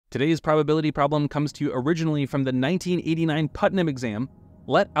Today's probability problem comes to you originally from the 1989 Putnam exam.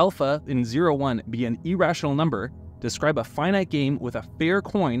 Let alpha in 0, 1 be an irrational number. Describe a finite game with a fair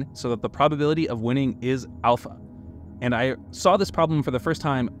coin so that the probability of winning is alpha. And I saw this problem for the first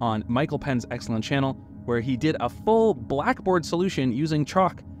time on Michael Penn's excellent channel, where he did a full blackboard solution using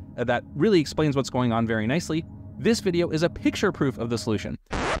chalk that really explains what's going on very nicely. This video is a picture proof of the solution.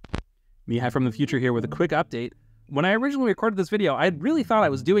 Mihai from the future here with a quick update. When I originally recorded this video, I really thought I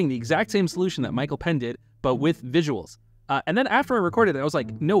was doing the exact same solution that Michael Penn did, but with visuals. And then after I recorded it, I was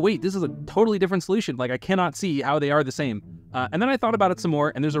like, no, wait, this is a totally different solution. Like, I cannot see how they are the same. And then I thought about it some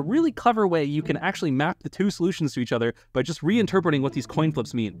more, and there's a really clever way you can actually map the two solutions to each other by just reinterpreting what these coin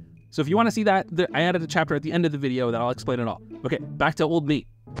flips mean. So if you want to see that, I added a chapter at the end of the video that I'll explain it all. Okay, back to old me.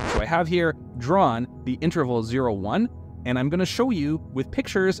 So I have here drawn the interval 0, 1, and I'm going to show you with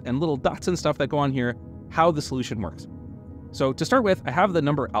pictures and little dots and stuff that go on here how the solution works. So to start with, I have the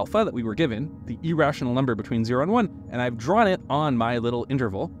number alpha that we were given, the irrational number between 0 and 1, and I've drawn it on my little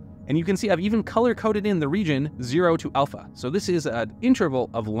interval. And you can see I've even color-coded in the region 0 to alpha. So this is an interval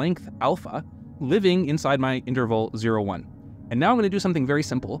of length alpha living inside my interval 0, 1. And now I'm going to do something very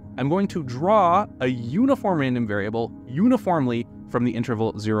simple. I'm going to draw a uniform random variable uniformly from the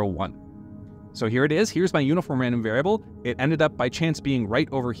interval 0, 1. So here it is. Here's my uniform random variable. It ended up by chance being right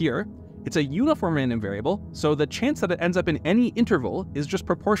over here. It's a uniform random variable, so the chance that it ends up in any interval is just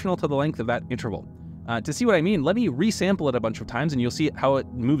proportional to the length of that interval. To see what I mean, let me resample it a bunch of times and you'll see how it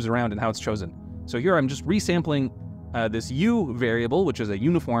moves around and how it's chosen. So here I'm just resampling this u variable, which is a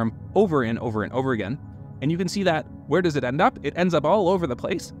uniform, over and over and over again. And you can see that, where does it end up? It ends up all over the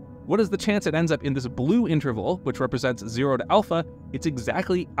place. What is the chance it ends up in this blue interval, which represents 0 to alpha? It's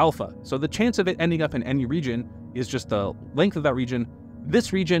exactly alpha. So the chance of it ending up in any region is just the length of that region.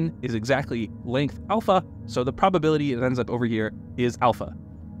 This region is exactly length alpha, so the probability it ends up over here is alpha.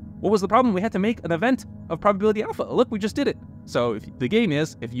 What was the problem? We had to make an event of probability alpha. Look, we just did it. So if the game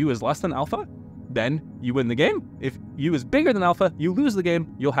is, if u is less than alpha, then you win the game. If u is bigger than alpha, you lose the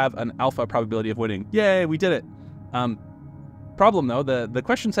game. You'll have an alpha probability of winning. Yay, we did it. Problem though, the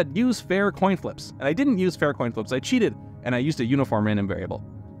question said use fair coin flips. And I didn't use fair coin flips. I cheated and I used a uniform random variable.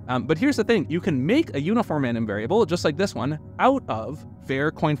 But here's the thing, you can make a uniform random variable, just like this one, out of fair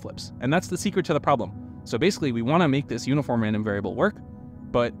coin flips. And that's the secret to the problem. So basically, we want to make this uniform random variable work,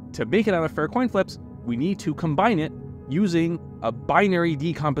 but to make it out of fair coin flips, we need to combine it using a binary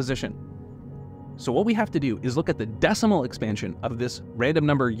decomposition. So what we have to do is look at the decimal expansion of this random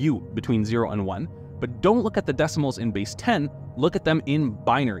number u between 0 and 1, but don't look at the decimals in base 10, look at them in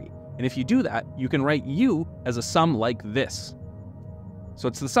binary. And if you do that, you can write u as a sum like this. So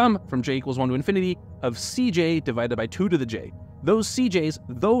it's the sum from j equals 1 to infinity of cj divided by 2 to the j. Those cj's,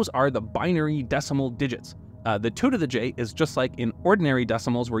 those are the binary decimal digits. The 2 to the j is just like in ordinary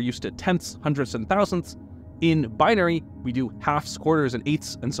decimals, we're used to tenths, hundredths, and thousandths. In binary, we do halves, quarters, and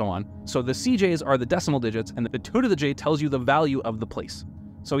eighths, and so on. So the cj's are the decimal digits, and the 2 to the j tells you the value of the place.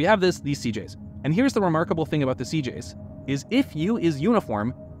 So we have these cj's. And here's the remarkable thing about the cj's, is if u is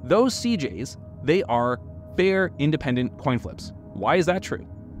uniform, those cj's, they are fair independent coin flips. Why is that true?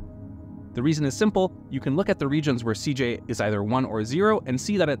 The reason is simple. You can look at the regions where cj is either 1 or 0 and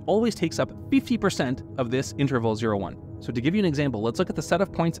see that it always takes up 50% of this interval 0, 1. So to give you an example, let's look at the set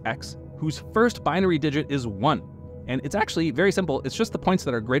of points x whose first binary digit is 1. And it's actually very simple. It's just the points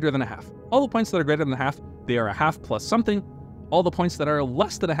that are greater than a half. All the points that are greater than a half, they are a half plus something. All the points that are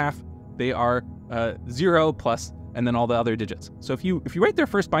less than a half, they are 0 plus, and then all the other digits. So if you write their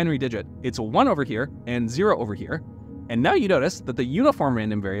first binary digit, it's 1 over here and 0 over here. And now you notice that the uniform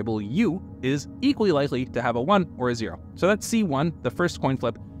random variable u is equally likely to have a 1 or a 0. So that's C1, the first coin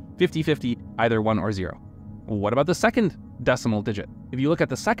flip, 50-50, either 1 or 0. What about the second decimal digit? If you look at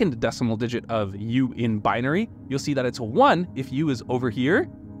the second decimal digit of u in binary, you'll see that it's 1 if u is over here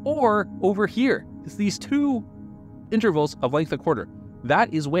or over here. It's these two intervals of length a quarter.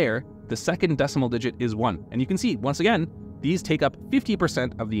 That is where the second decimal digit is 1. And you can see, once again, these take up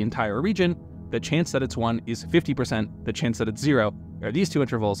 50% of the entire region. The chance that it's 1 is 50%. The chance that it's 0 are these two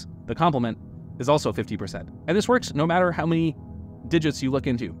intervals. The complement is also 50%. And this works no matter how many digits you look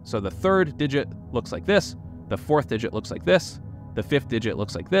into. So the third digit looks like this. The fourth digit looks like this. The fifth digit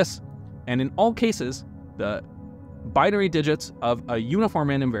looks like this. And in all cases, the binary digits of a uniform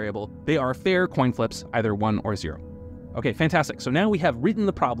random variable, they are fair coin flips, either 1 or 0. Okay, fantastic. So now we have written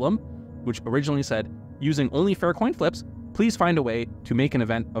the problem, which originally said, using only fair coin flips, please find a way to make an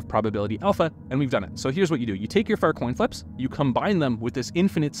event of probability alpha, and we've done it. So here's what you do. You take your fair coin flips, you combine them with this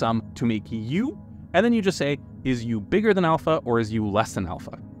infinite sum to make u, and then you just say, is u bigger than alpha or is u less than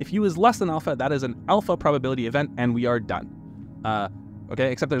alpha? If u is less than alpha, that is an alpha probability event, and we are done.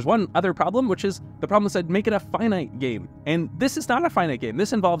 okay? Except there's one other problem, which is the problem said make it a finite game. And this is not a finite game.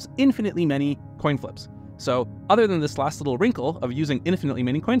 This involves infinitely many coin flips. So other than this last little wrinkle of using infinitely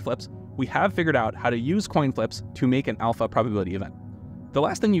many coin flips, we have figured out how to use coin flips to make an alpha probability event. The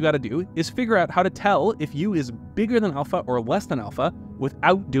last thing you got to do is figure out how to tell if U is bigger than alpha or less than alpha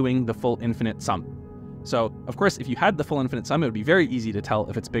without doing the full infinite sum. So, of course, if you had the full infinite sum, it would be very easy to tell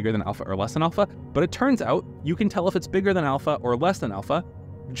if it's bigger than alpha or less than alpha, but it turns out you can tell if it's bigger than alpha or less than alpha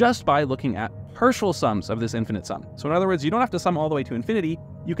just by looking at partial sums of this infinite sum. So in other words, you don't have to sum all the way to infinity,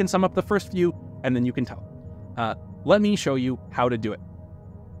 you can sum up the first few, and then you can tell. Let me show you how to do it.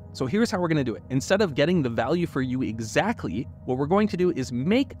 So here's how we're going to do it. Instead of getting the value for U exactly, what we're going to do is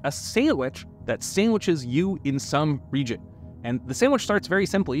make a sandwich that sandwiches U in some region. And the sandwich starts very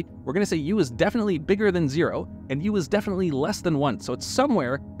simply. We're going to say U is definitely bigger than 0, and U is definitely less than 1. So it's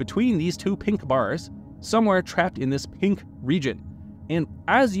somewhere between these two pink bars, somewhere trapped in this pink region. And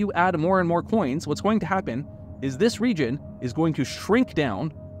as you add more and more coins, what's going to happen is this region is going to shrink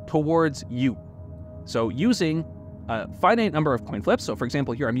down towards U. So using a finite number of coin flips, so for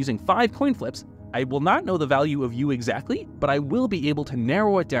example here I'm using 5 coin flips, I will not know the value of U exactly, but I will be able to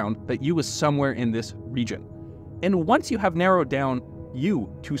narrow it down that U is somewhere in this region. And once you have narrowed down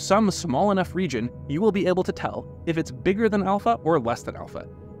U to some small enough region, you will be able to tell if it's bigger than alpha or less than alpha.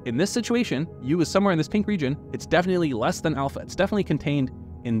 In this situation, U is somewhere in this pink region, it's definitely less than alpha. It's definitely contained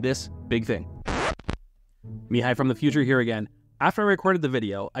in this big thing. Mihai from the future here again. After I recorded the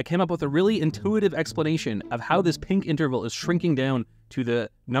video, I came up with a really intuitive explanation of how this pink interval is shrinking down to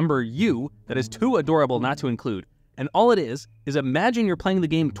the number U that is too adorable not to include. And all it is imagine you're playing the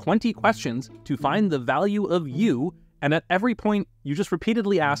game 20 questions to find the value of U, and at every point, you just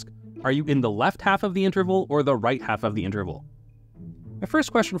repeatedly ask, are you in the left half of the interval or the right half of the interval? My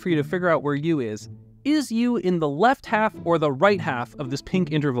first question for you to figure out where U is U in the left half or the right half of this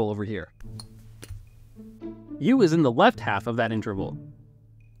pink interval over here? U is in the left half of that interval.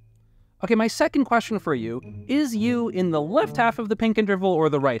 Okay, my second question for you, is U in the left half of the pink interval or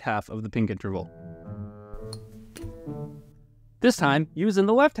the right half of the pink interval? This time, U is in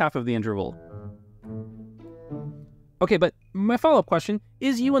the left half of the interval. Okay, but my follow-up question,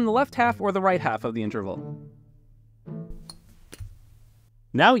 is U in the left half or the right half of the interval?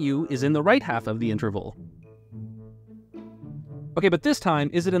 Now U is in the right half of the interval. Okay, but this time,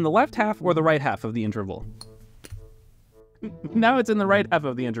 is it in the left half or the right half of the interval? Now it's in the right half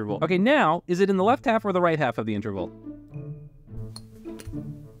of the interval. Okay, now, is it in the left half or the right half of the interval?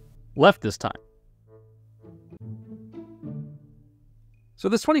 Left this time. So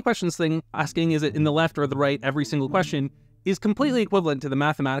this 20 questions thing, asking is it in the left or the right every single question, is completely equivalent to the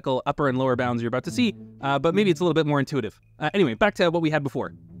mathematical upper and lower bounds you're about to see, but maybe it's a little bit more intuitive. Anyway, back to what we had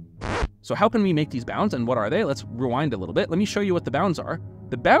before. So how can we make these bounds, and what are they? Let's rewind a little bit. Let me show you what the bounds are.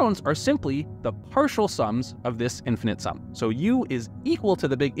 The bounds are simply the partial sums of this infinite sum. So U is equal to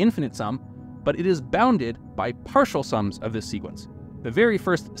the big infinite sum, but it is bounded by partial sums of this sequence. The very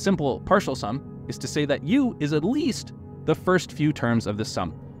first simple partial sum is to say that U is at least the first few terms of this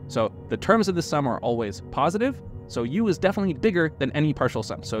sum. So the terms of this sum are always positive, so U is definitely bigger than any partial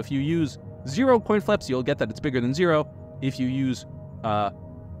sum. So if you use 0 coin flips, you'll get that it's bigger than 0. If you use,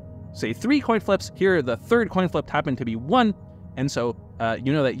 say 3 coin flips, here the third coin flip happened to be 1, and so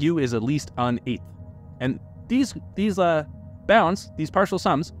you know that U is at least an eighth. And these bounds, these partial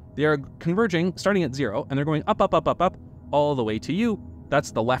sums, they are converging starting at 0, and they're going up, up, up, up, up, all the way to U.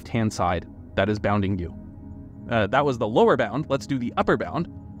 That's the left-hand side that is bounding U. That was the lower bound. Let's do the upper bound.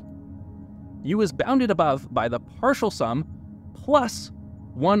 U is bounded above by the partial sum plus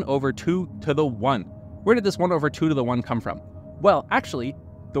 1 over 2 to the 1. Where did this 1 over 2 to the 1 come from? Well, actually,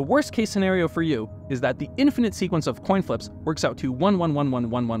 the worst case scenario for you is that the infinite sequence of coin flips works out to 1, 1, 1, 1,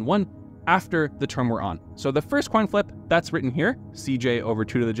 1, 1, 1 after the term we're on. So the first coin flip, that's written here, Cj over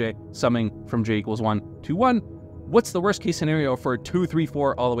 2 to the j, summing from j equals 1 to 1. What's the worst case scenario for 2, 3,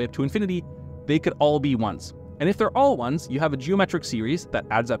 4, all the way up to infinity? They could all be 1s. And if they're all 1s, you have a geometric series that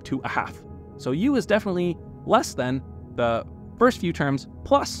adds up to a half. So U is definitely less than the first few terms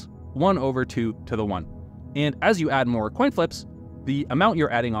plus 1 over 2 to the 1. And as you add more coin flips, the amount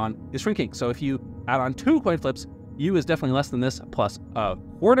you're adding on is shrinking. So if you add on 2 coin flips, U is definitely less than this, plus a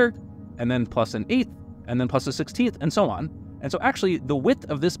quarter, and then plus an eighth, and then plus a 16th, and so on. And so actually, the width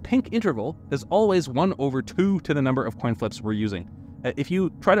of this pink interval is always 1 over 2 to the number of coin flips we're using. If you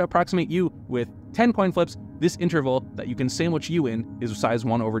try to approximate U with 10 coin flips, this interval that you can sandwich U in is size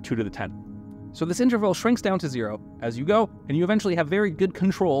 1 over 2 to the 10. So this interval shrinks down to 0 as you go, and you eventually have very good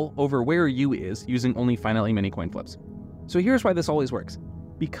control over where U is using only finitely many coin flips. So here's why this always works.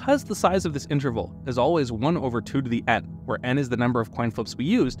 because the size of this interval is always 1 over 2 to the n, where n is the number of coin flips we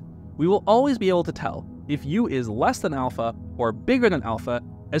used, we will always be able to tell if u is less than alpha or bigger than alpha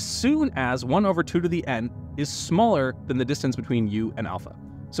as soon as 1 over 2 to the n is smaller than the distance between u and alpha.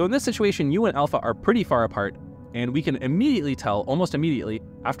 So in this situation, u and alpha are pretty far apart, and we can immediately tell, almost immediately,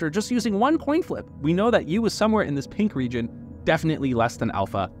 after just using one coin flip, we know that u is somewhere in this pink region, definitely less than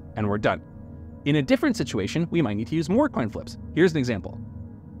alpha, and we're done. In a different situation, we might need to use more coin flips. Here's an example.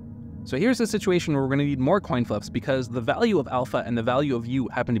 So here's a situation where we're going to need more coin flips because the value of alpha and the value of u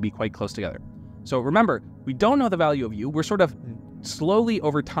happen to be quite close together. So remember, we don't know the value of u. We're sort of slowly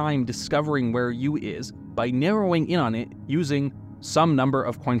over time discovering where u is by narrowing in on it using some number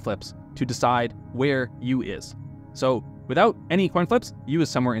of coin flips to decide where u is. So without any coin flips, u is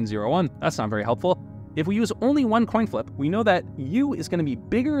somewhere in 0, 1. That's not very helpful. If we use only one coin flip, we know that u is going to be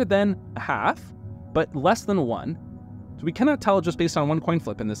bigger than a half, but less than 1. So we cannot tell just based on one coin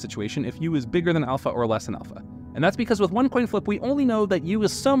flip in this situation if u is bigger than alpha or less than alpha. And that's because with one coin flip, we only know that u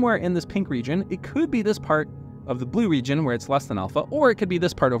is somewhere in this pink region. It could be this part of the blue region where it's less than alpha, or it could be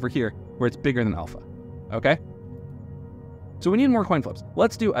this part over here where it's bigger than alpha, okay? So we need more coin flips.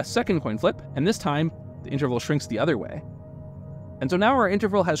 Let's do a second coin flip, and this time the interval shrinks the other way. And so now our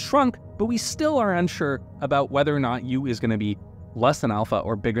interval has shrunk, but we still are unsure about whether or not u is going to be less than alpha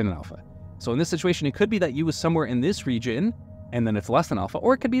or bigger than alpha. So in this situation, it could be that u is somewhere in this region, and then it's less than alpha,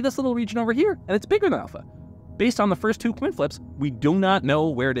 or it could be this little region over here, and it's bigger than alpha. Based on the first two coin flips, we do not know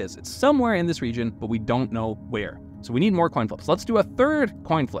where it is. It's somewhere in this region, but we don't know where. So we need more coin flips. Let's do a third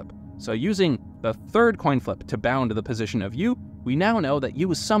coin flip. So using the third coin flip to bound the position of u, we now know that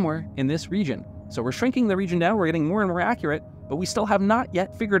u is somewhere in this region. So we're shrinking the region down, we're getting more and more accurate, but we still have not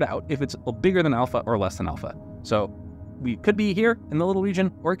yet figured out if it's bigger than alpha or less than alpha. So we could be here in the little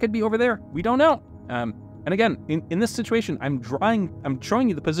region, or it could be over there. We don't know. And again, in this situation, I'm showing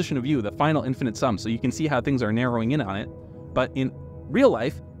you the position of u, the final infinite sum, so you can see how things are narrowing in on it. But in real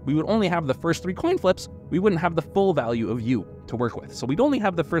life, we would only have the first 3 coin flips. We wouldn't have the full value of u to work with. So we'd only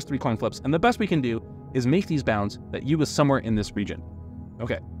have the first 3 coin flips, and the best we can do is make these bounds that u is somewhere in this region.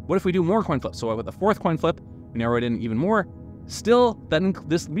 Okay, what if we do more coin flips? So with the fourth coin flip, we narrow it in even more. Still,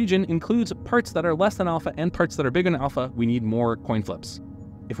 this region includes parts that are less than alpha and parts that are bigger than alpha. We need more coin flips.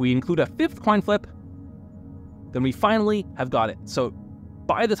 If we include a 5th coin flip, then we finally have got it. So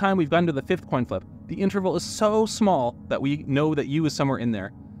by the time we've gotten to the 5th coin flip, the interval is so small that we know that u is somewhere in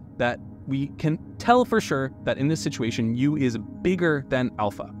there, that we can tell for sure that in this situation, u is bigger than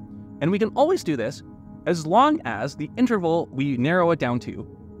alpha. And we can always do this as long as the interval we narrow it down to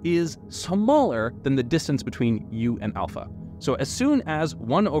is smaller than the distance between u and alpha. So as soon as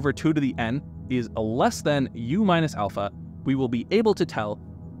 1 over 2 to the n is less than u minus alpha, we will be able to tell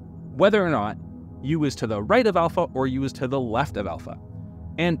whether or not u is to the right of alpha or u is to the left of alpha.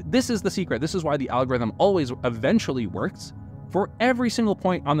 And this is the secret. This is why the algorithm always eventually works. For every single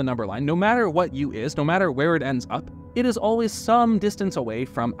point on the number line, no matter what u is, no matter where it ends up, it is always some distance away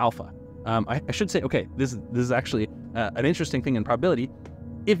from alpha. I should say, okay, this is actually an interesting thing in probability.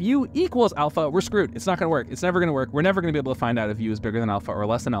 If u equals alpha, we're screwed. It's not going to work. It's never going to work. We're never going to be able to find out if u is bigger than alpha or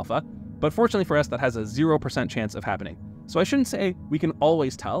less than alpha. But fortunately for us, that has a 0% chance of happening. So I shouldn't say we can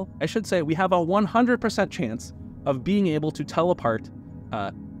always tell. I should say we have a 100% chance of being able to tell apart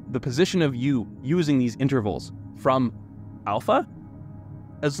the position of u using these intervals from alpha,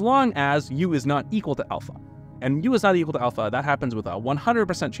 as long as u is not equal to alpha. And u is not equal to alpha, that happens with a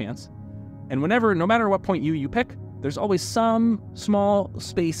 100% chance. And no matter what point you pick, there's always some small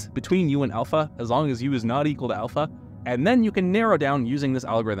space between u and alpha, as long as u is not equal to alpha. And then you can narrow down using this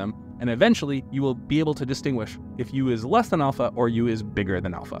algorithm, and eventually you will be able to distinguish if u is less than alpha or u is bigger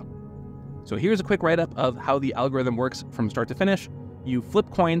than alpha. So here's a quick write-up of how the algorithm works from start to finish. You flip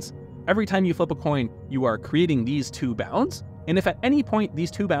coins. Every time you flip a coin, you are creating these 2 bounds. And if at any point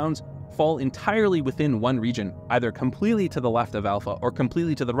these 2 bounds fall entirely within one region, either completely to the left of alpha or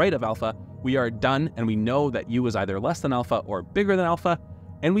completely to the right of alpha, we are done and we know that u is either less than alpha or bigger than alpha,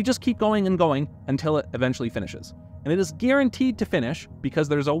 and we just keep going and going until it eventually finishes. And it is guaranteed to finish because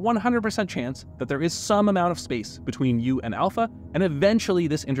there's a 100% chance that there is some amount of space between u and alpha, and eventually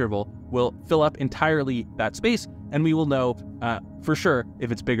this interval will fill up entirely that space, and we will know for sure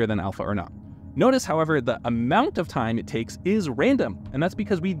if it's bigger than alpha or not. Notice, however, the amount of time it takes is random, and that's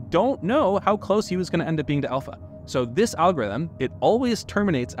because we don't know how close u is going to end up being to alpha. So this algorithm, it always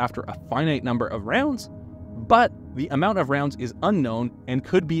terminates after a finite number of rounds, but the amount of rounds is unknown and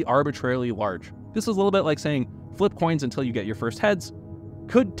could be arbitrarily large. This is a little bit like saying flip coins until you get your first heads.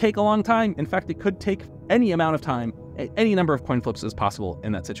 Could take a long time. In fact, it could take any amount of time. Any number of coin flips is possible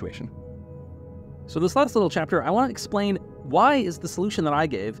in that situation. So this last little chapter, I want to explain why is the solution that I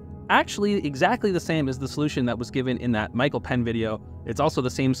gave actually exactly the same as the solution that was given in that Michael Penn video. It's also the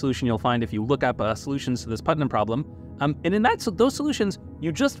same solution you'll find if you look up solutions to this Putnam problem. And in those solutions,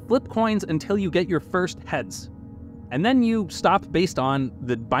 you just flip coins until you get your first heads. And then you stop based on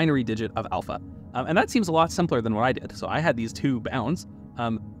the binary digit of alpha. And that seems a lot simpler than what I did. So I had these two bounds.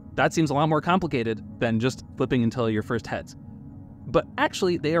 That seems a lot more complicated than just flipping until your first heads. But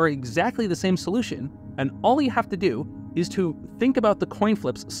actually, they are exactly the same solution. And all you have to do is to think about the coin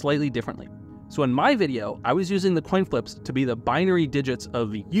flips slightly differently. So in my video, I was using the coin flips to be the binary digits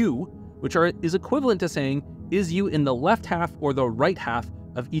of u, which is equivalent to saying, is u in the left half or the right half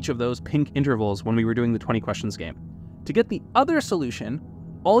of each of those pink intervals when we were doing the 20 questions game. To get the other solution,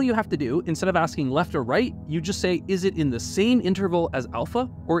 all you have to do, instead of asking left or right, you just say, is it in the same interval as alpha,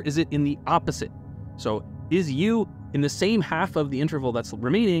 or is it in the opposite? So is u in the same half of the interval that's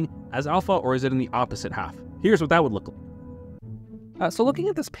remaining as alpha, or is it in the opposite half? Here's what that would look like. So looking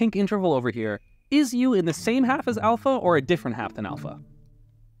at this pink interval over here, is u in the same half as alpha or a different half than alpha?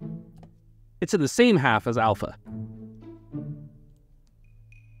 It's in the same half as alpha.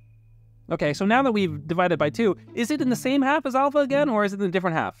 Okay, so now that we've divided by 2, is it in the same half as alpha again, or is it in a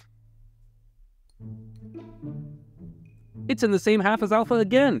different half? It's in the same half as alpha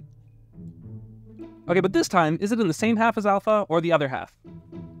again. Okay, but this time, is it in the same half as alpha or the other half?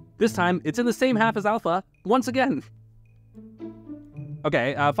 This time, it's in the same half as alpha once again.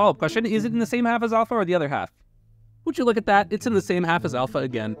 Okay, follow-up question, is it in the same half as alpha or the other half? Would you look at that? It's in the same half as alpha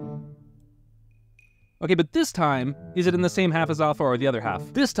again. Okay, but this time, is it in the same half as alpha or the other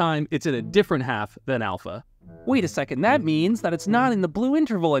half? This time, it's in a different half than alpha. Wait a second, that means that it's not in the blue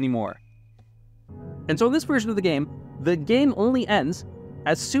interval anymore. And so in this version of the game only ends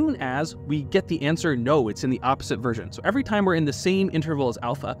as soon as we get the answer, no, it's in the opposite version. So every time we're in the same interval as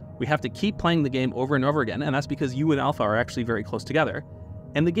alpha, we have to keep playing the game over and over again, and that's because u and alpha are actually very close together.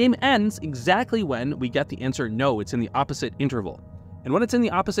 And the game ends exactly when we get the answer, no, it's in the opposite interval. And when it's in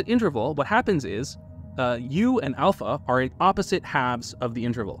the opposite interval, what happens is, u and alpha are in opposite halves of the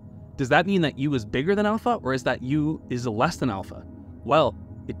interval. Does that mean that u is bigger than alpha, or is that u is less than alpha? Well,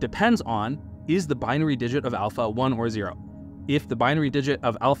 it depends on, is the binary digit of alpha 1 or 0? If the binary digit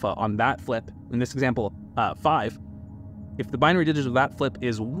of alpha on that flip, in this example, 5, if the binary digit of that flip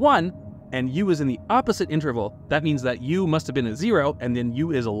is 1, and u is in the opposite interval, that means that u must have been a 0, and then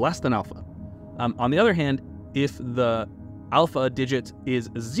u is less than alpha. On the other hand, if the alpha digit is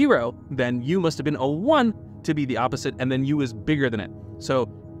 0, then u must have been a 1 to be the opposite, and then u is bigger than it. So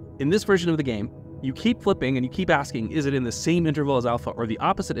in this version of the game, you keep flipping and you keep asking, is it in the same interval as alpha or the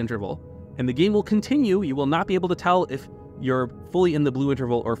opposite interval? And the game will continue. You will not be able to tell if you're fully in the blue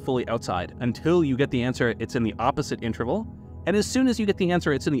interval or fully outside until you get the answer, it's in the opposite interval. And as soon as you get the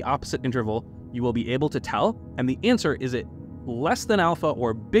answer, it's in the opposite interval, you will be able to tell. And the answer, is it less than alpha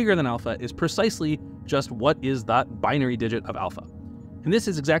or bigger than alpha, is precisely just what is that binary digit of alpha. And this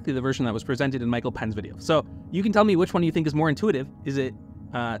is exactly the version that was presented in Michael Penn's video. So you can tell me which one you think is more intuitive. Is it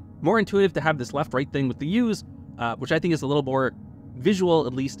more intuitive to have this left-right thing with the u's, which I think is a little more visual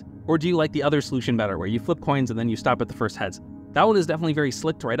at least, or do you like the other solution better, where you flip coins and then you stop at the first heads? That one is definitely very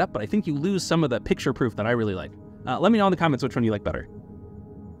slick to write up, but I think you lose some of the picture proof that I really like. Let me know in the comments which one you like better.